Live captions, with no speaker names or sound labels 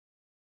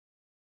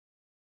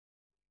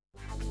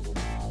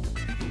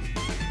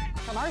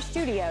From our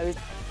studios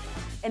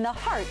in the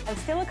heart of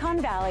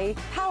Silicon Valley,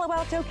 Palo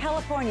Alto,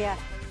 California,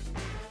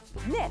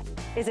 this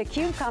is a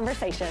CUBE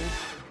Conversation.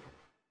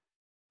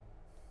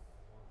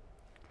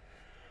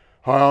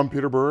 Hi, I'm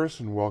Peter Burris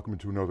and welcome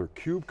to another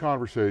CUBE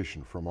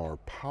Conversation from our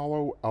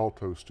Palo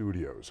Alto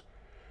studios.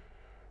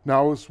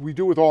 Now, as we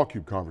do with all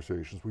CUBE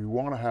Conversations, we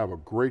want to have a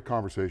great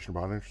conversation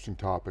about an interesting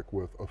topic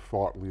with a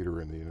thought leader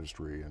in the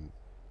industry, and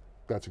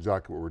that's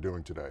exactly what we're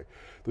doing today.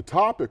 The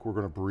topic we're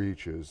going to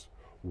breach is,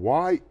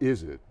 why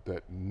is it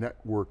that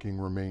networking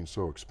remains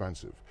so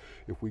expensive?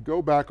 If we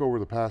go back over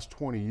the past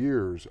 20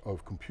 years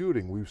of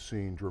computing, we've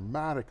seen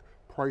dramatic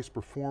price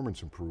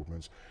performance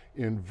improvements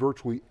in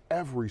virtually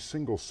every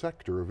single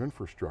sector of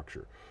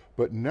infrastructure.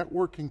 But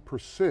networking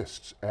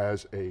persists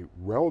as a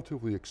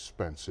relatively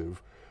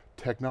expensive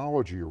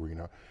technology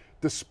arena,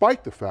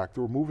 despite the fact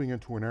that we're moving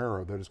into an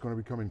era that is going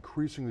to become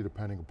increasingly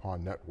dependent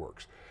upon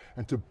networks.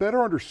 And to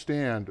better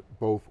understand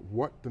both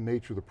what the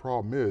nature of the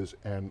problem is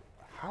and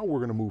how we're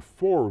going to move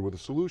forward with a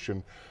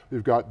solution,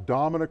 we've got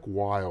Dominic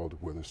Wilde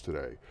with us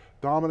today.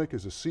 Dominic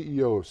is the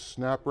CEO of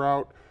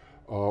SnapRoute.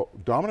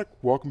 Dominic,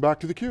 welcome back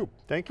to theCUBE.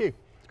 Thank you,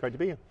 it's great to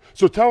be here.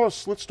 So tell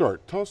us, let's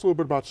start. Tell us a little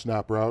bit about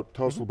SnapRoute,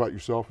 tell us a little about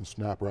yourself and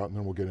SnapRoute, and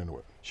then we'll get into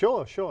it.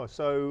 Sure.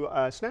 So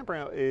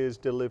SnapRoute is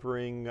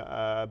delivering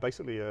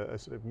basically a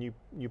sort of new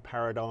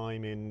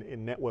paradigm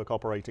in network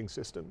operating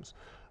systems.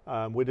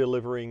 We're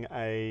delivering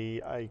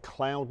a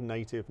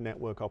cloud-native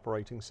network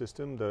operating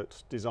system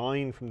that's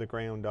designed from the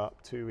ground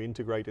up to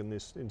integrate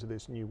into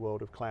this new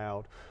world of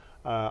cloud.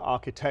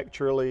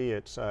 Architecturally,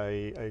 it's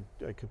a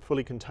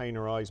fully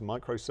containerized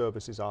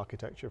microservices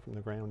architecture from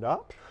the ground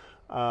up.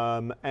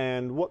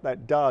 And what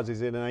that does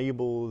is it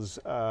enables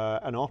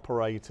an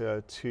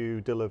operator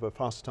to deliver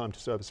faster time to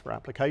service for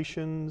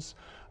applications,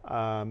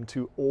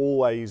 to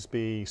always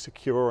be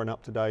secure and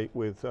up to date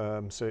with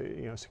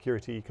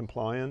security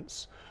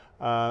compliance,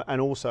 and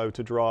also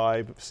to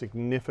drive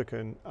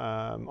significant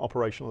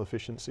operational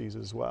efficiencies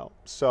as well.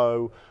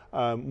 So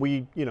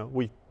we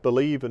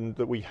believe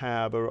that we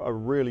have a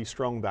really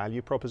strong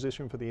value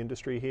proposition for the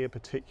industry here,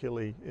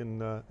 particularly in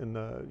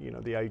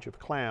the age of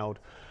cloud.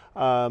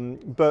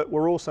 But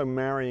we're also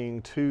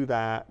marrying to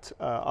that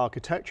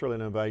architectural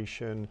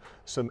innovation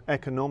some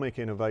economic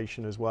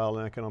innovation as well,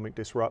 and economic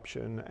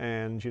disruption.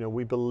 And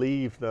we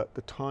believe that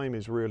the time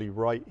is really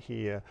right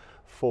here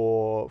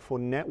for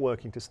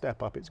networking to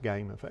step up its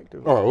game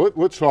effectively. All right,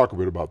 let's talk a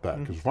bit about that,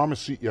 because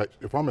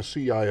if I'm a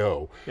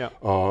CIO,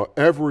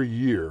 every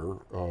year,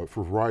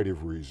 for a variety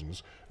of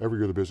reasons, every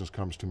year the business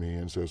comes to me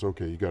and says,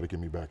 okay, you got to give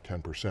me back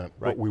 10%,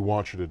 but we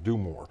want you to do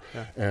more.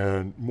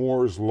 And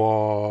Moore's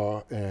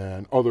Law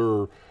and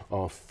other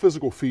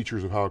physical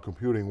features of how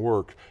computing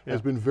works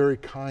has been very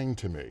kind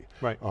to me.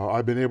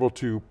 I've been able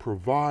to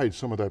provide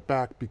some of that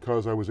back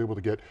because I was able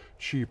to get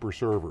cheaper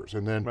servers,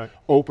 and then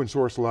open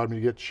source allowed me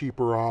to get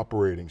cheaper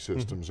operating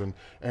systems, and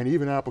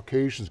even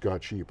applications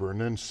got cheaper, and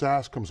then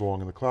SaaS comes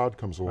along and the cloud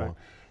comes along.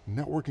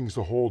 Networking's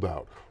the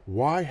holdout.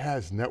 Why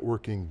has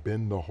networking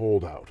been the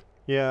holdout?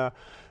 Yeah,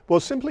 well,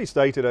 simply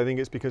stated, I think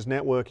it's because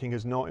networking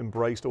has not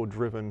embraced or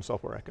driven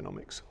software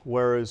economics,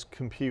 whereas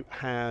compute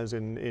has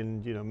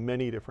in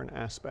many different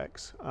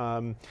aspects.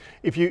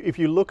 If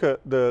you look at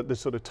the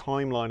sort of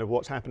timeline of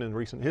what's happened in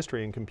recent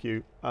history in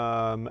compute,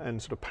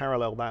 and sort of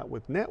parallel that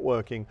with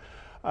networking,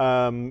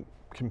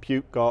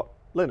 compute got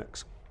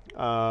Linux.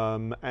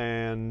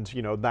 And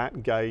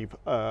that gave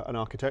an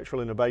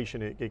architectural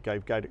innovation. It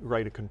gave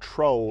greater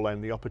control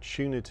and the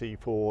opportunity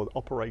for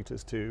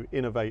operators to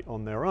innovate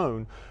on their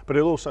own, but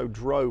it also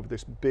drove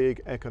this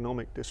big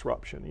economic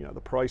disruption.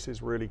 The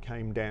prices really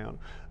came down.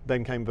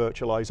 Then came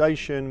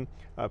virtualization.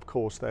 Of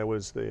course, there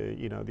was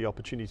the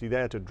opportunity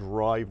there to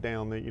drive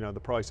down the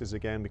prices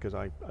again, because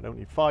I don't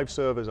need 5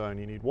 servers, I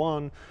only need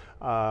 1.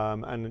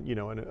 And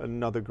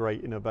another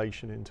great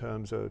innovation in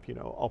terms of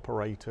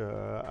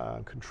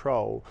operator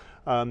control.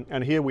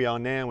 And here we are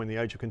now in the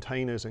age of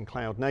containers and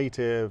cloud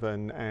native,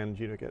 and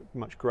get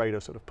much greater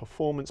sort of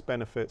performance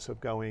benefits of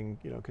going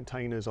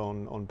containers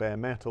on bare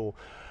metal.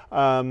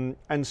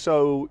 And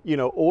so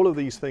all of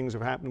these things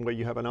have happened where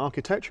you have an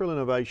architectural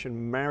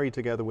innovation married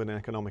together with an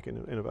economic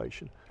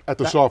innovation. At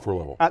the software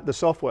level. At the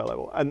software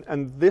level.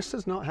 And this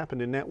has not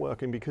happened in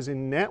networking, because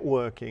in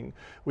networking,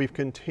 we've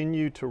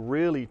continued to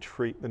really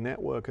treat the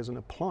network as an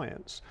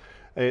appliance.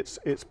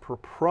 It's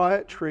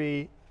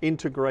proprietary,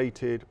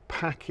 integrated,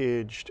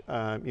 packaged,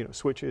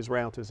 switches,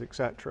 routers,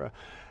 etc.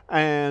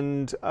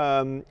 And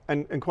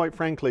quite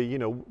frankly,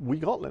 we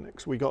got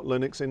Linux. We got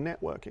Linux in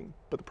networking,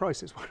 but the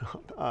prices went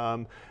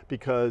up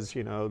because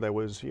there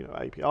was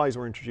APIs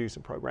were introduced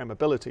and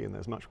programmability, and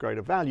there's much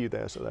greater value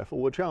there, so therefore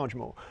we'll charge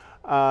more.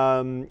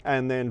 And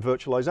then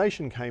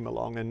virtualization came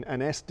along, and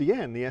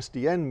SDN, the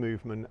SDN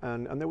movement,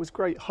 and there was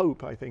great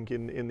hope, I think,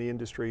 in the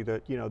industry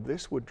that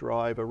this would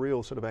drive a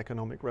real sort of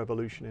economic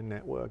revolution in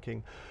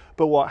networking.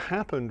 But what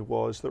happened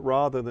was that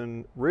rather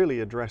than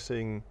really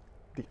addressing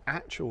the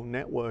actual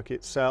network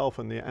itself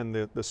and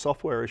the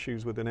software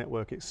issues with the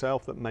network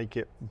itself that make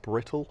it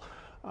brittle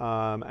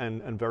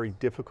and very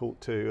difficult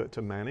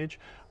to manage,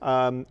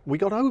 we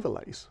got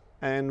overlays.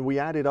 and we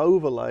added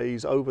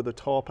overlays over the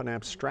top and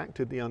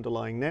abstracted the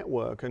underlying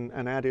network and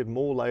added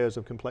more layers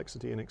of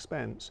complexity and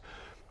expense.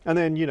 And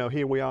then,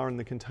 here we are in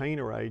the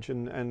container age,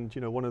 and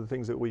one of the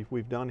things that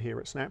we've done here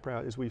at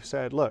SnapRoute is we've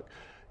said, look,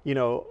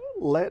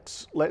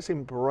 let's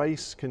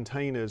embrace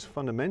containers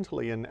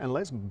fundamentally, and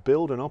let's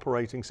build an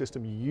operating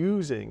system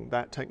using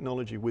that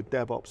technology with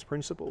DevOps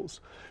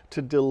principles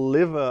to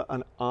deliver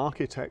an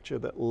architecture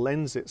that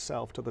lends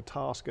itself to the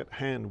task at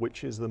hand,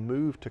 which is the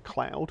move to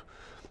cloud.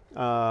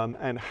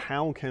 And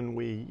how can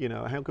we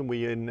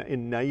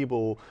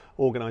enable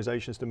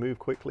organizations to move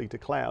quickly to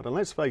cloud? And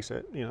let's face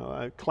it,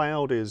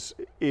 cloud is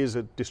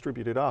a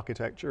distributed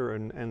architecture,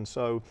 and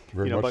so,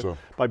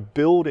 by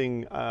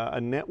building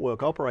a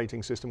network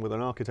operating system with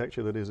an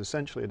architecture that is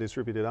essentially a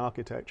distributed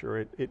architecture,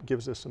 it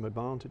gives us some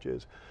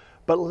advantages.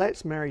 But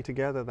let's marry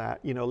together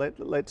that,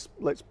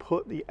 let's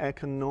put the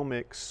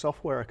economics,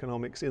 software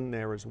economics in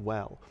there as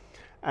well.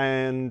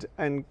 And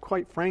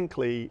quite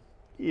frankly,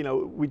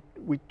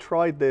 we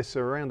tried this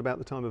around about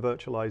the time of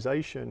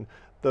virtualization.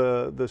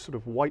 The sort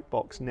of white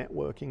box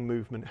networking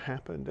movement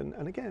happened,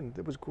 and again,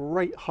 there was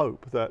great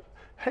hope that,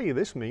 hey,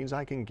 this means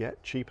I can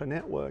get cheaper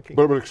networking.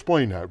 But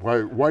explain that.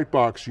 By white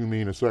box, you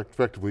mean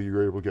effectively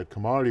you're able to get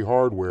commodity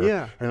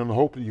hardware, and in the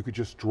hope that you could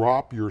just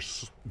drop your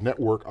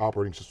network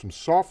operating system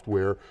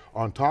software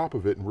on top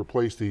of it and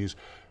replace these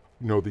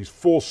these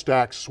full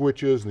stack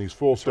switches and these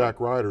full stack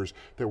routers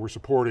that were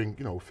supporting,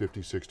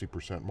 50,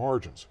 60%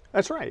 margins.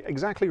 That's right,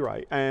 exactly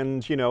right.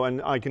 And,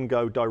 and I can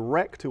go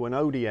direct to an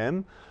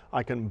ODM.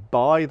 I can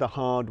buy the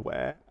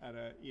hardware at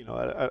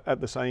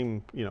at the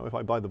same, if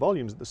I buy the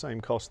volumes at the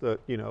same cost that,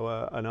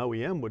 an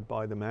OEM would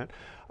buy them at.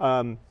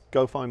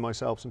 Go find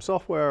myself some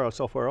software, a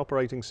software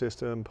operating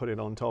system, put it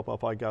on top,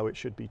 off I go, it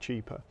should be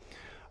cheaper.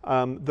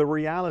 The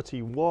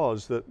reality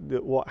was that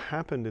what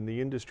happened in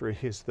the industry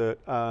is that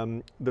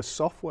the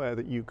software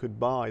that you could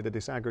buy, the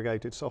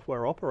disaggregated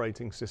software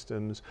operating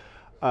systems,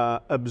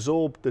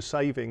 absorbed the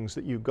savings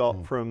that you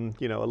got from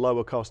a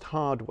lower cost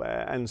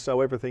hardware, and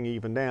so everything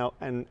evened out,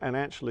 and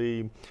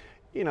actually,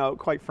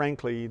 quite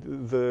frankly,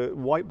 the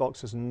white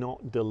box has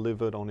not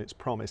delivered on its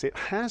promise. It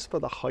has for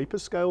the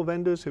hyperscale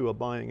vendors who are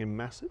buying in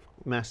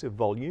massive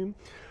volume.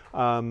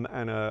 And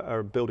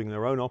are building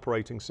their own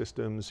operating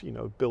systems,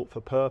 built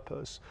for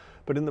purpose.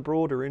 But in the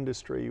broader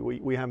industry,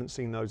 we haven't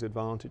seen those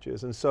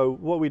advantages. And so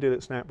what we did at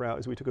SnapRoute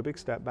is we took a big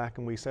step back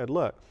and we said,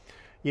 look,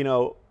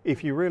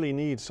 if you really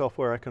need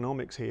software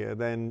economics here,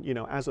 then,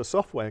 as a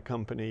software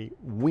company,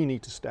 we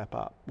need to step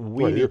up.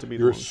 We need to be.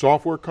 You're a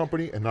software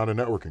company and not a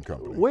networking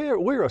company.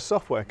 We're a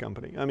software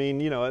company. I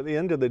mean, at the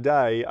end of the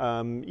day,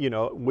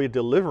 we're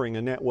delivering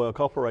a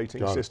network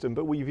operating system,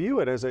 but we view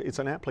it as it's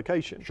an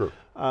application. Sure.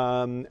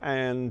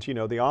 And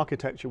the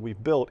architecture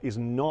we've built is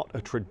not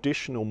a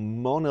traditional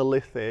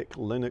monolithic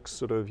Linux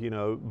sort of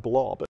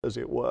blob, as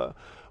it were.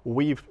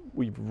 We've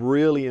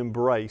really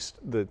embraced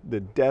the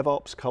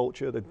DevOps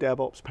culture, the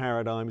DevOps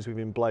paradigms. We've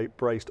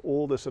embraced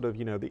all the sort of,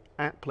 the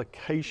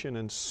application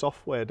and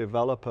software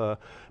developer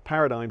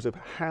paradigms of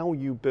how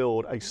you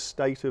build a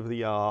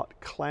state-of-the-art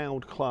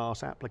cloud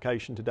class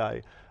application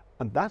today.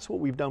 And that's what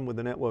we've done with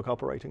the network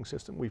operating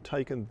system. We've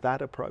taken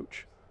that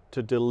approach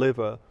to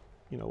deliver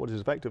what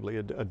is effectively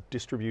a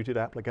distributed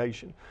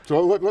application. So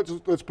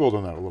let's build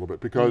on that a little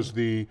bit, because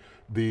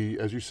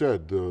as you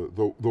said,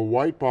 the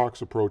white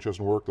box approach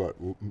hasn't worked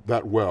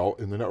that well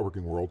in the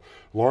networking world,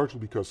 largely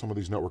because some of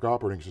these network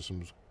operating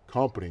systems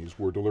companies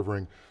were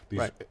delivering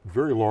these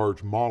very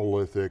large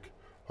monolithic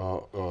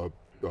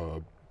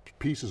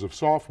pieces of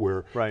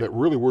software that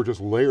really were just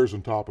layers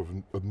on top of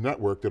a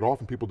network that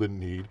often people didn't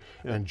need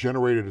and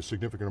generated a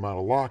significant amount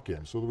of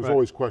lock-in. So there was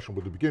always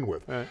questionable to begin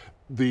with.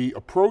 The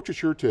approach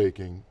that you're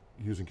taking,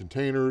 using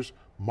containers,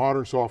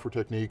 modern software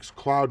techniques,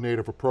 cloud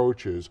native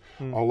approaches,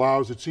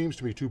 allows, it seems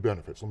to me, two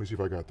benefits. Let me see if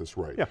I got this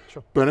right. Yeah,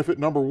 sure. Benefit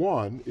number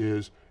one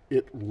is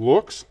it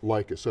looks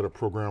like a set of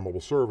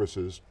programmable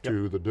services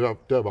to the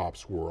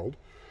DevOps world,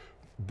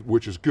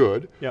 which is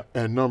good.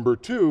 And number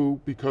two,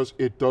 because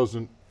it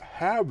doesn't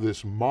have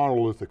this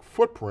monolithic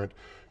footprint,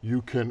 you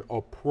can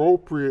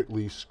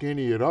appropriately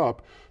skinny it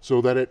up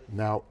so that it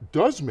now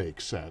does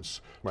make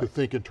sense to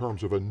think in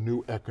terms of a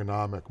new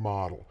economic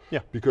model.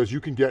 Because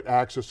you can get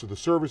access to the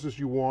services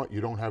you want,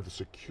 you don't have the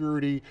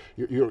security,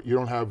 you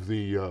don't have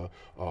the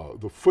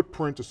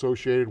footprint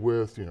associated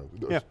with,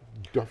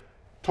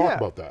 talk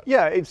about that.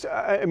 Yeah,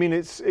 I mean,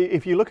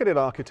 if you look at it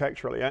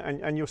architecturally,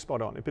 and you're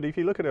spot on, but if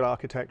you look at it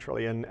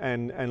architecturally,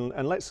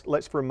 and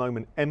let's for a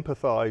moment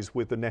empathize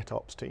with the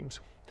NetOps teams.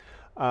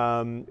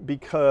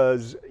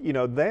 Because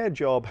their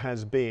job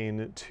has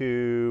been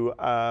to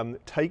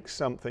take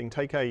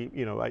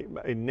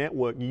a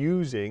network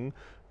using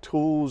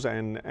tools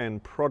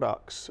and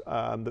products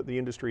that the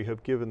industry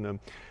have given them,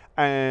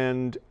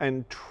 and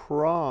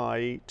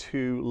try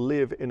to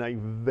live in a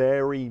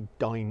very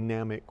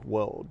dynamic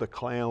world, the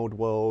cloud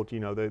world,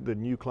 the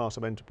new class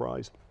of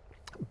enterprise.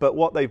 But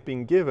what they've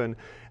been given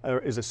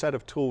is a set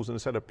of tools and a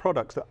set of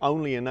products that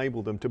only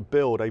enable them to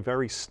build a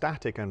very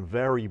static and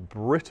very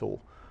brittle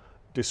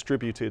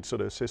distributed sort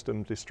of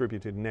system,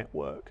 distributed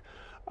network.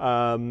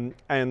 And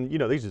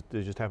they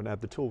just haven't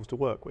had the tools to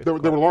work with. They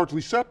were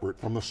largely separate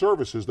from the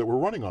services that were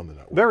running on the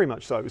network. Very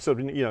much so. So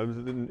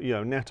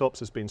NetOps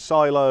has been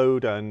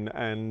siloed,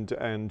 and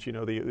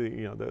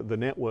the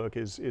network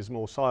is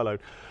more siloed.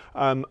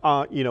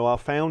 Our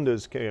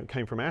founders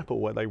came from Apple,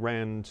 where they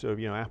ran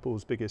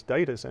Apple's biggest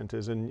data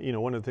centers,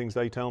 and one of the things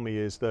they tell me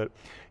is that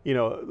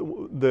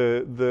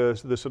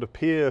the sort of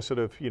peer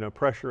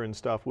pressure and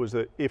stuff was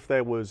that if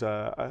there was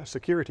a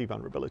security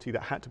vulnerability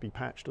that had to be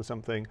patched or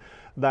something,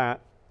 that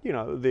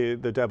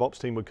the DevOps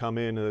team would come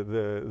in,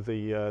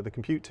 the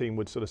compute team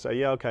would sort of say,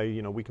 yeah,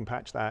 okay, we can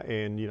patch that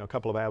in a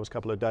couple of hours,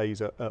 couple of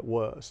days at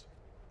worst.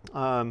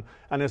 And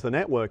as the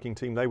networking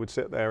team, they would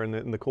sit there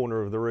in the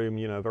corner of the room,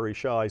 very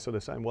shy, sort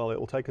of saying, well, it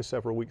will take us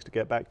several weeks to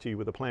get back to you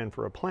with a plan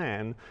for a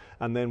plan,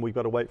 and then we've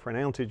got to wait for an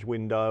outage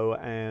window,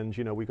 and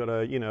we've got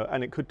to,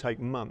 and it could take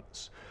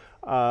months.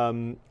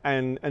 And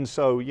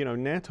so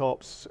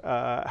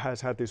NetOps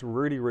has had this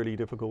really, really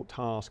difficult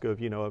task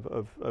of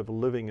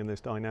living in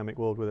this dynamic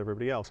world with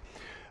everybody else.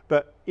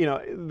 But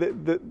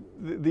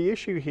the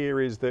issue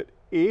here is that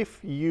if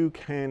you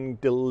can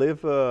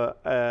deliver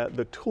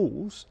the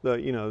tools,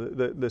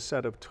 the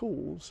set of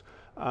tools,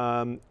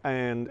 and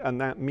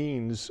that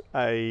means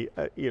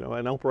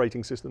an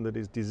operating system that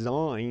is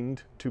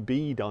designed to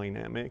be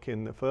dynamic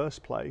in the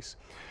first place,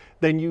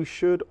 then you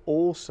should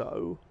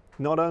also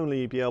not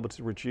only be able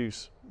to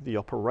reduce the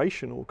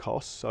operational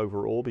costs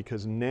overall,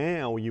 because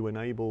now you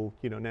enable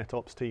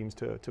NetOps teams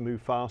to move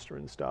faster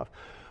and stuff,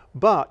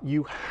 but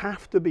you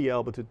have to be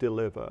able to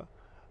deliver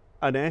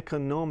an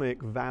economic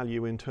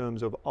value in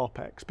terms of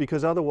OpEx,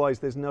 because otherwise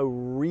there's no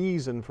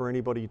reason for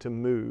anybody to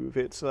move.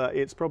 It's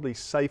probably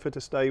safer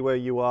to stay where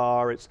you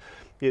are.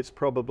 It's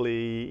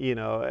probably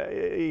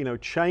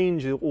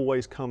change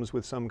always comes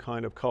with some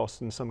kind of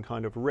cost and some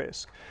kind of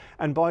risk.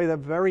 And by their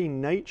very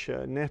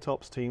nature,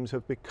 NetOps teams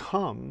have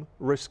become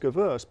risk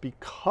averse,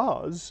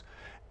 because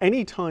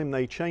anytime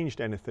they changed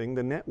anything,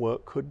 the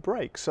network could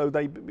break. So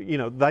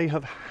they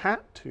have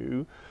had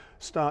to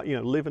start,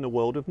 live in a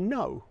world of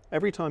no.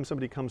 Every time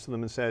somebody comes to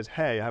them and says,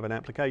 hey, I have an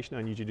application,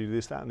 I need you to do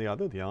this, that, and the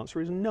other, the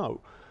answer is no.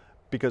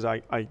 Because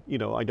I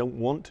don't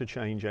want to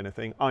change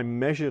anything. I'm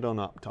measured on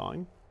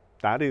uptime.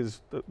 That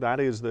is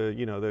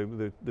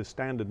the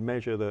standard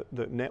measure that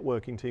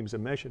networking teams are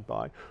measured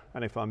by.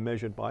 And if I'm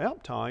measured by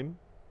uptime,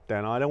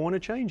 then I don't want to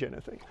change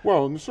anything.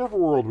 Well, in the server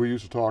world, we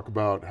used to talk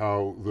about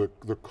how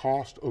the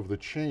cost of the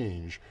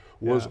change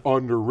was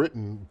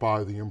underwritten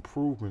by the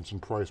improvements in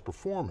price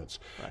performance.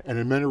 Right. And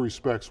in many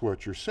respects,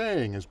 what you're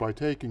saying is by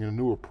taking a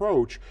new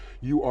approach,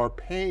 you are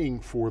paying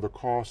for the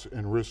costs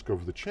and risk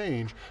of the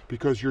change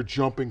because you're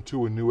jumping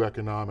to a new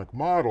economic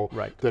model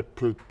that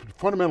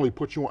fundamentally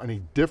puts you on a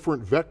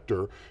different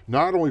vector,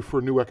 not only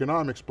for new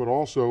economics, but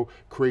also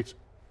creates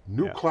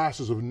new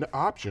classes of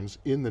options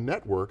in the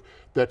network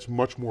that's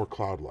much more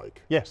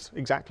cloud-like. Yes,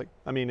 exactly.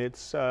 I mean, and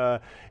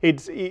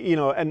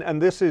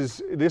this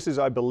is,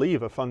 I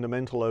believe, a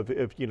fundamental of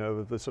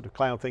the sort of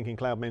cloud thinking,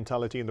 cloud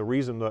mentality, and the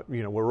reason that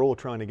we're all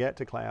trying to get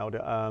to cloud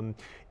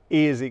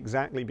is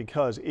exactly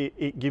because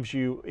it gives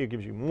you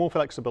more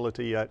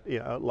flexibility at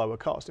lower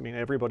cost. I mean,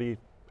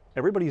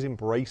 everybody's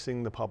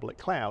embracing the public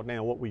cloud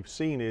now. What we've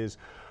seen is,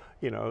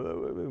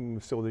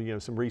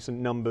 some recent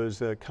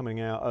numbers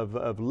coming out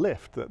of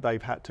Lyft that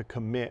they've had to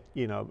commit,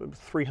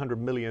 $300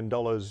 million,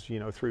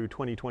 through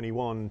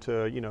 2021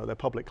 to, their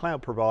public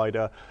cloud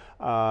provider,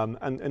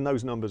 and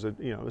those numbers are,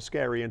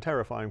 scary and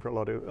terrifying for a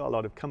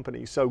lot of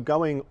companies. So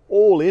going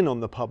all in on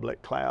the public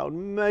cloud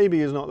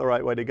maybe is not the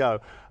right way to go.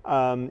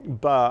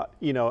 But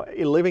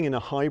living in a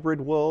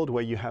hybrid world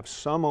where you have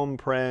some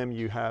on-prem,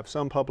 you have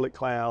some public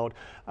cloud,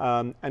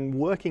 and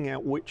working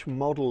out which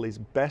model is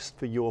best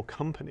for your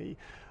company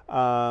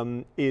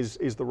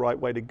is the right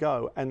way to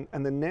go. And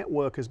the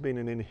network has been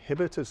an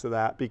inhibitor to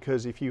that,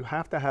 because if you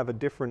have to have a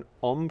different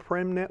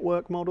on-prem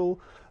network model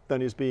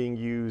than is being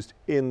used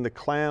in the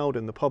cloud,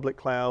 in the public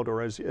cloud,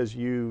 or as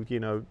you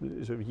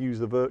sort of use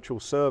the virtual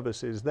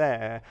services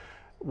there,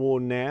 well,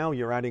 now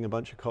you're adding a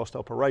bunch of cost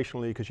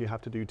operationally because you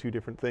have to do two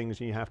different things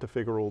and you have to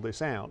figure all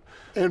this out.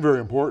 And very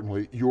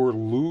importantly, you're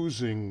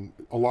losing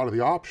a lot of the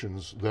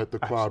options that the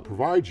cloud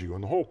provides you.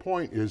 And the whole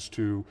point is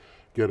to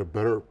get a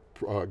better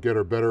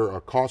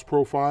cost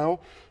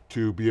profile,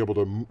 to be able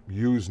to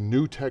use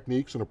new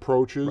techniques and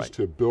approaches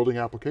to building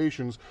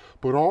applications,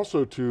 but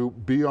also to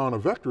be on a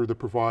vector that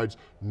provides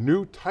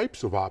new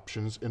types of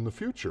options in the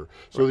future,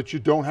 so that you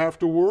don't have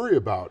to worry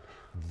about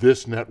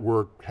this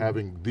network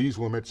having these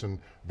limits and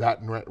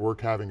that network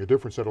having a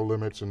different set of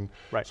limits. And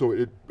so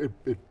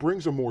it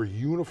brings a more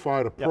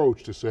unified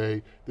approach to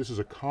say, this is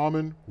a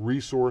common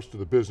resource to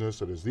the business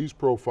that is these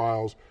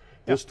profiles,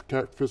 this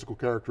physical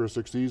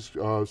characteristics, these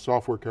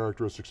software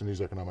characteristics, and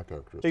these economic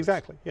characteristics.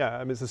 Exactly, yeah.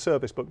 I mean, it's the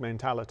service book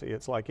mentality.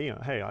 It's like,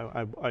 hey,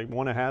 I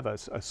want to have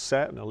a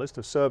set and a list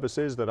of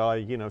services that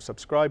I,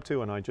 subscribe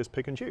to, and I just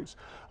pick and choose,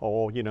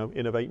 or,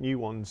 innovate new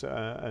ones,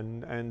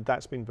 and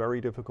that's been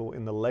very difficult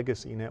in the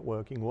legacy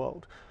networking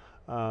world.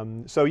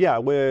 So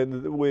yeah,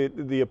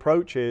 the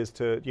approach is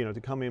to,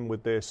 to come in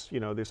with this,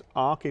 this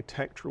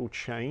architectural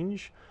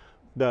change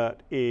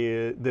that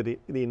it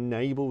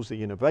enables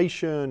the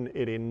innovation,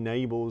 it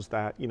enables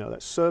that,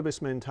 that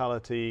service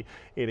mentality,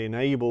 it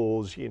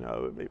enables,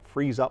 it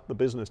frees up the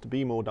business to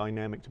be more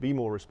dynamic, to be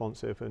more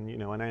responsive and,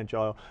 and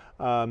agile.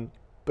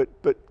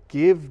 But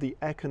give the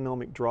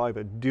economic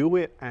driver, do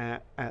it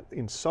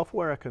in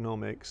software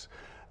economics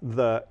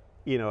that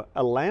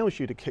allows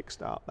you to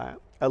kickstart that,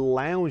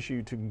 allows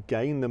you to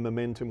gain the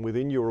momentum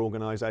within your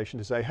organization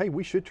to say, hey,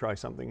 we should try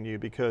something new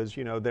because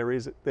there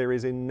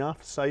is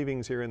enough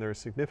savings here and there are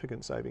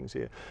significant savings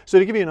here. So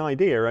to give you an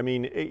idea, I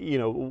mean,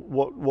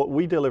 what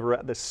we deliver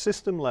at the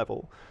system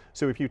level.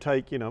 So if you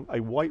take a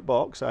white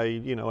box,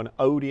 an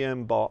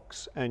ODM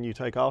box, and you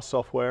take our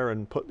software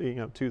and put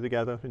two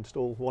together,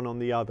 install one on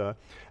the other,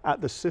 at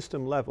the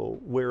system level,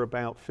 we're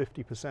about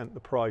 50% the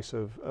price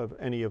of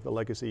any of the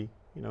legacy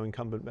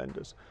incumbent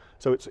vendors.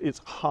 So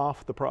it's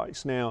half the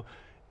price. Now,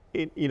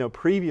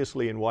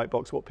 previously in white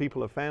box, what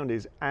people have found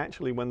is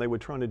actually when they were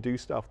trying to do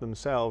stuff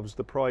themselves,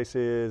 the price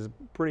is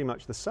pretty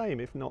much the same,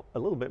 if not a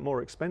little bit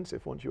more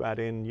expensive once you add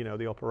in,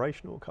 the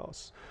operational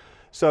costs.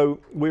 So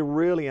we're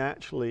really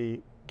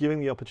actually giving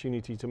the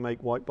opportunity to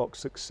make white box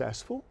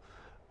successful.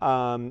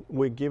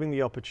 We're giving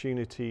the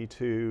opportunity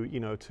to,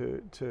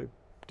 to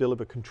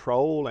deliver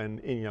control and,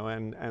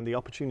 and the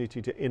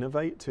opportunity to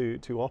innovate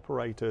to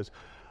operators.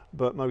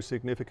 But most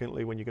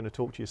significantly, when you're going to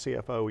talk to your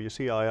CFO or your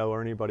CIO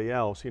or anybody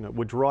else,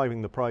 we're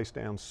driving the price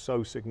down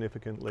so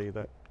significantly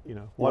that,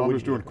 well, I'm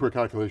just doing a quick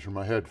calculation in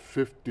my head.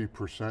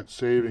 50%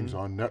 savings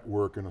on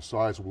network in a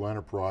sizable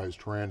enterprise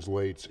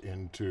translates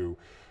into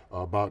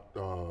about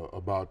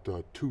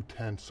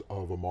 2/10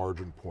 of a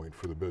margin point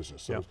for the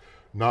business. So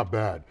not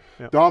bad.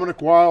 Yep.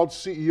 Dominic Wilde,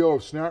 CEO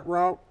of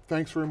SnapRoute,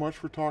 thanks very much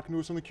for talking to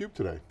us on theCUBE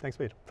today. Thanks,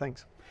 Peter.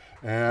 Thanks.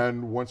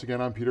 And once again,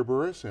 I'm Peter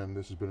Burris, and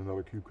this has been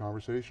another CUBE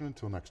Conversation.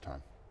 Until next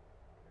time.